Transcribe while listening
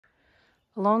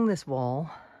Along this wall,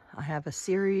 I have a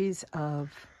series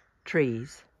of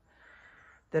trees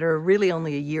that are really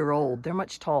only a year old. They're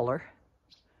much taller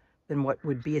than what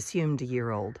would be assumed a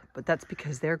year old, but that's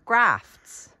because they're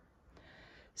grafts.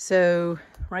 So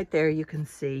right there you can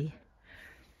see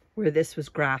where this was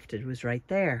grafted was right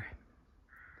there.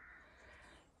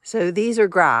 So these are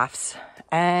grafts,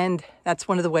 and that's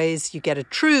one of the ways you get a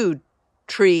true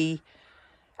tree,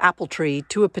 apple tree,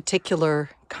 to a particular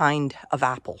kind of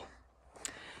apple.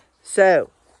 So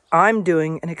I'm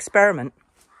doing an experiment.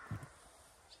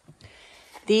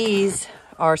 These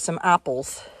are some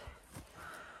apples,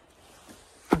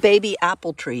 baby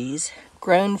apple trees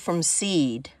grown from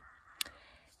seed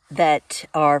that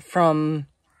are from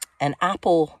an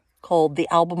apple called the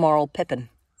Albemarle Pippin.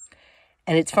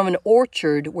 And it's from an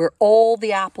orchard where all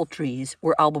the apple trees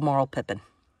were Albemarle Pippin.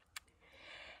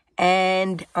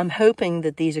 And I'm hoping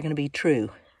that these are going to be true.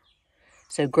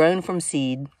 So grown from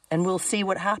seed, and we'll see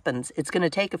what happens. It's going to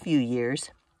take a few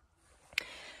years.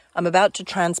 I'm about to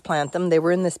transplant them. They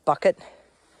were in this bucket,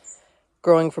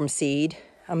 growing from seed.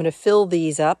 I'm going to fill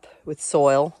these up with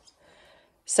soil,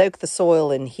 soak the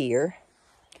soil in here,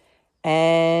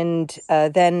 and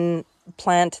then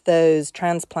transplant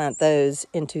those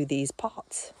into these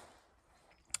pots.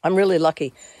 I'm really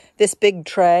lucky. This big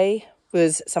tray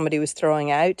somebody was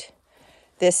throwing out.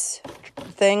 This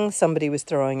thing somebody was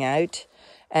throwing out.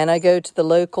 And I go to the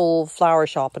local flower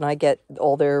shop and I get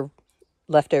all their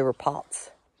leftover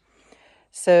pots.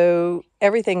 So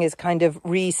everything is kind of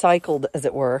recycled, as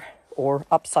it were, or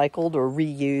upcycled or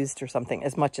reused or something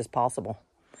as much as possible.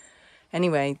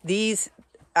 Anyway, these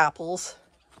apples,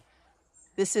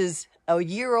 this is a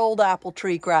year-old apple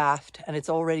tree graft, and it's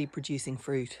already producing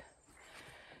fruit.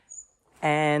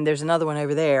 And there's another one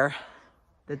over there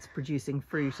that's producing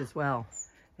fruit as well.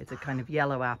 It's a kind of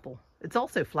yellow apple. It's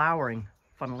also flowering,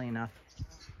 funnily enough.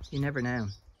 You never know.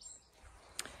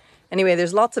 Anyway,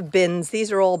 there's lots of bins.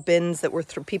 These are all bins that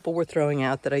people were throwing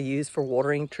out that I use for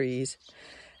watering trees.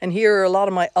 And here are a lot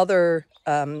of my other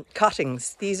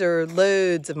cuttings. These are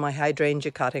loads of my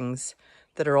hydrangea cuttings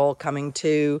that are all coming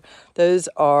too. Those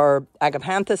are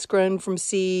agapanthus grown from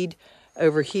seed.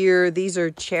 Over here, these are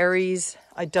cherries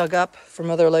I dug up from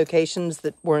other locations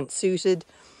that weren't suited.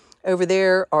 Over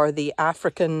there are the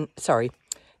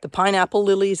pineapple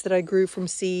lilies that I grew from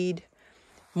seed.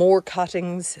 More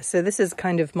cuttings. So this is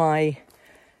kind of my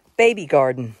baby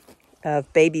garden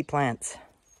of baby plants.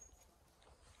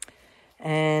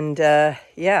 And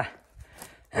yeah,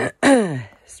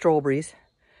 strawberries,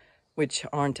 which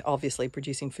aren't obviously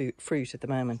producing fruit at the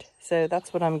moment. So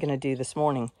that's what I'm going to do this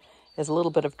morning, is a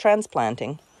little bit of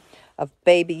transplanting of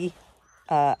baby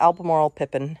Albemarle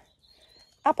Pippin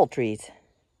apple trees.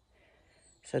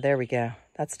 So there we go.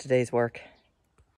 That's today's work.